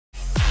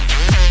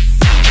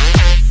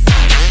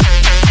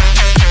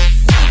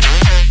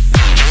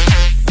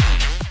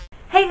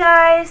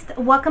guys,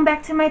 welcome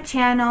back to my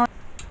channel.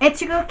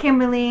 It's your girl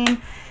Kimberly.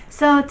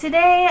 So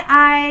today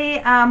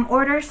I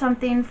ordered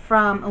something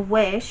from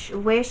Wish.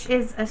 Wish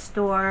is a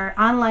store,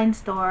 online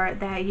store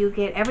that you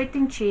get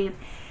everything cheap.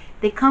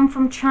 They come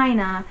from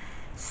China.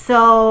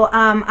 So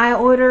I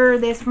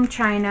ordered this from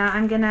China.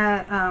 I'm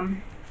gonna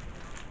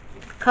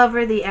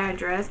cover the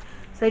address.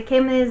 So it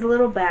came in this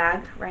little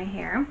bag right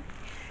here,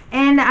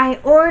 and I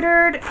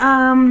ordered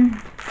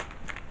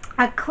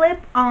a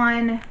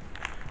clip-on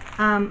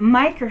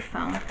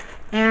microphone,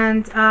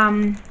 and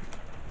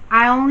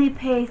I only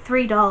pay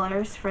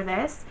 $3 for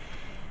this.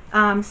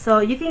 So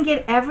you can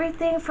get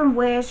everything from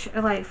Wish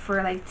like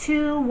for like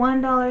 $2,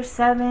 $1,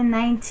 $7,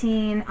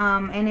 $19,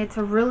 and it's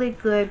a really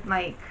good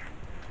like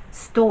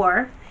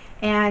store.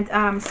 And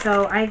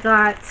so I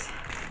got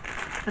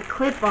a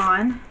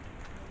clip-on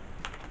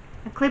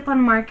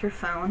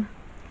microphone.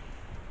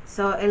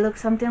 So it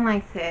looks something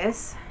like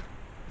this,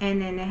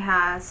 and then it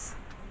has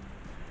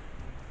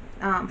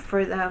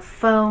for the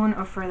phone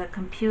or for the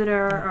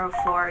computer or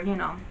for, you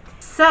know.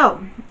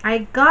 So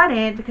I got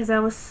it because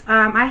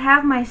I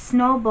have my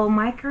Snowball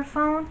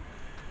microphone,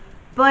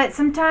 but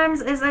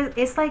sometimes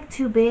it's like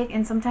too big,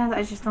 and sometimes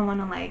I just don't want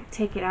to like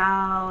take it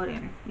out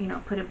and, you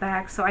know, put it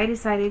back. So I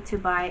decided to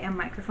buy a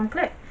microphone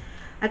clip,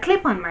 a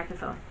clip-on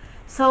microphone.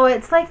 So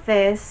it's like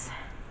this.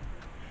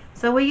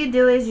 So what you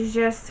do is you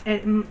just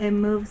it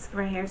moves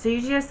right here. So you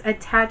just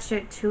attach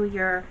it to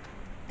your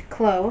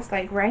clothes,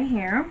 like right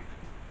here.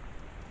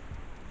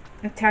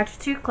 Attach it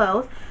to your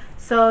clothes.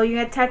 So you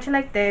attach it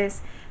like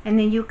this, and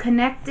then you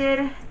connect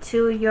it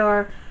to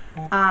your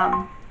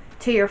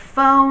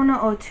phone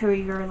or to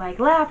your like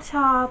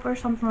laptop or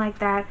something like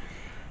that.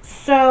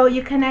 So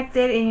you connect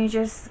it and you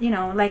just, you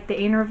know, like the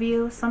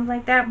interview, something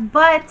like that.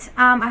 But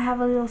I have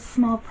a little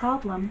small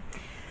problem.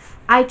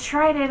 I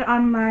tried it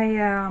on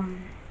my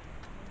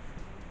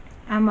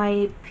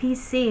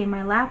PC,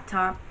 my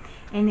laptop,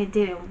 and it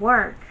didn't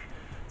work.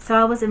 So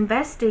I was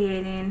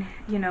investigating,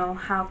 you know,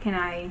 how can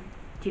I,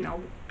 you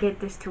know, get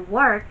this to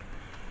work.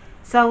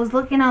 So I was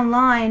looking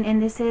online,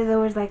 and they said there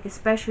was like a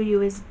special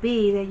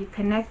USB that you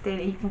connected,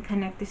 and you can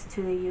connect this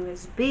to the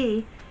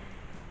USB.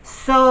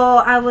 So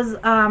I was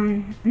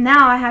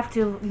now I have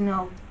to, you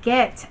know,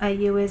 get a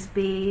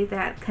USB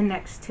that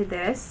connects to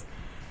this,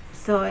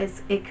 so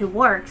it could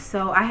work.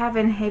 So I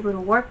haven't been able to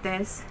work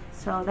this,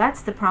 so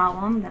that's the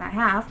problem that I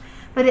have.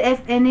 But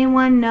if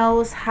anyone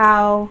knows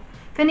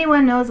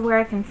where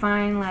I can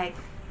find like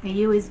a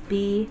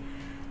USB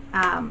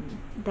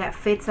that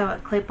fits a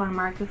clip-on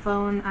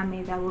microphone, I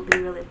mean, that would be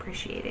really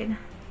appreciated.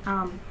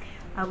 I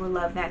would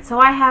love that. So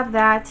I have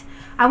that.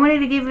 I wanted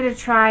to give it a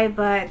try,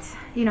 but,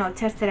 you know,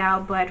 test it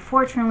out, but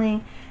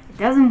fortunately it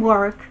doesn't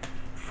work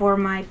for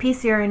my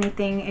PC or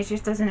anything. It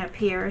just doesn't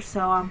appear.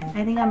 So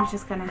I think I'm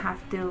just gonna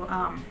have to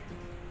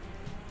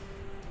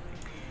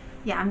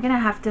yeah, I'm gonna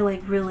have to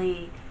like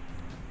really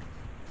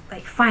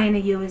like find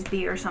a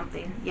USB or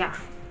something. Yeah.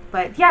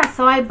 But yeah,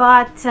 so I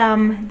bought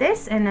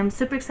this, and I'm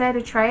super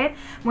excited to try it.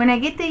 When I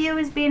get the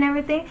USB and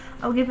everything,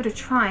 I'll give it a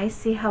try,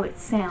 see how it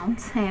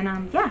sounds.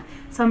 And yeah,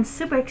 so I'm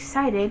super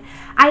excited.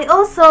 I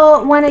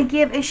also want to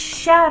give a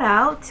shout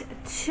out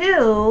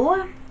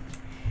to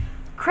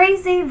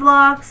Crazy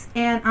Vlogs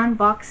and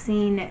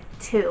Unboxing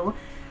 2.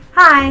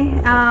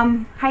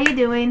 Hi, how you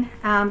doing?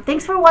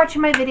 Thanks for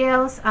watching my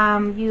videos.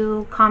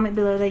 You comment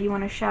below that you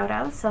want a shout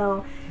out.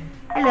 So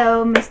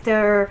hello,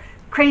 Mr.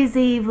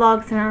 Crazy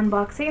Vlogs and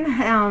Unboxing.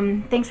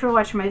 Thanks for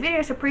watching my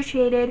videos,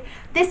 appreciated.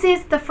 This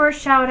is the first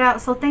shout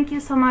out, so thank you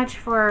so much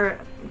for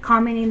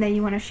commenting that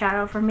you want a shout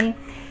out from me.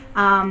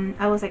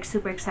 I was like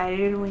super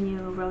excited when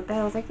you wrote that.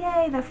 I was like,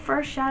 yay, the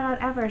first shout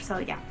out ever. So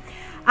yeah,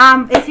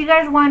 if you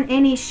guys want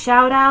any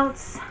shout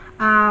outs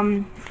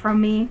from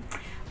me,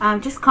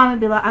 just comment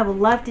below. I would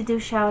love to do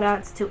shout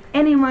outs to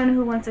anyone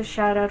who wants a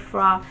shout out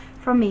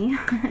from me.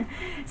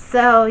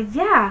 So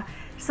yeah.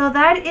 So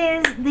that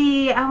is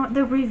the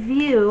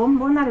review,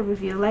 well, not a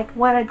review, like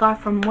what I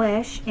got from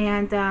Wish.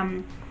 And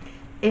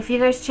if you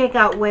guys check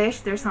out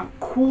Wish, there's some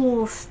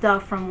cool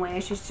stuff from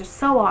Wish. It's just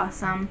so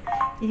awesome.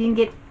 You can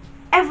get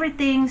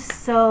everything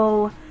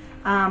so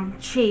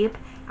cheap.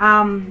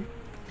 I'll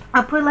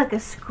put like a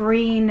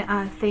screen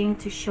thing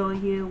to show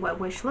you what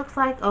Wish looks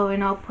like. Oh,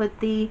 and I'll put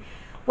the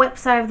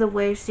website of the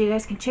Wish so you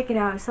guys can check it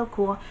out. It's so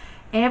cool.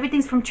 And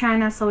everything's from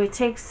China, so it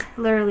takes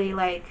literally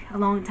like a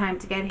long time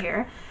to get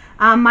here.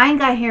 Mine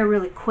got here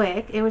really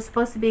quick. It was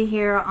supposed to be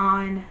here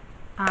on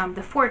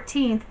the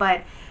 14th,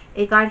 but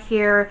it got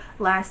here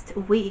last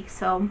week.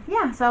 So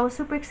yeah, so I was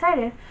super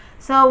excited.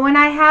 So when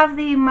I have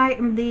the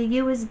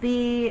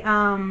USB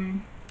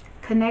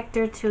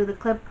connector to the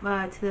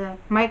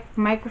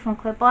microphone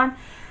clip-on,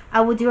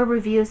 I will do a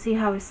review, see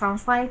how it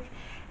sounds like.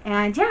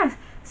 And yeah,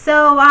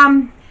 so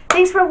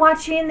thanks for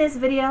watching this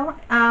video.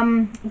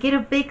 Get a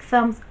big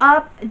thumbs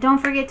up. Don't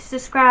forget to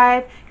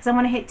subscribe, because I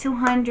want to hit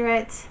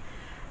 200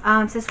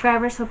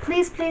 subscribers. So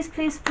please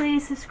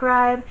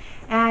subscribe,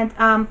 and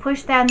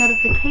push that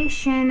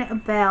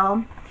notification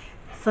bell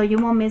so you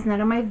won't miss none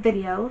of my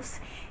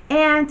videos.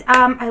 And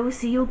I will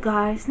see you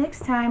guys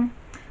next time.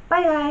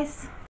 Bye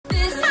guys.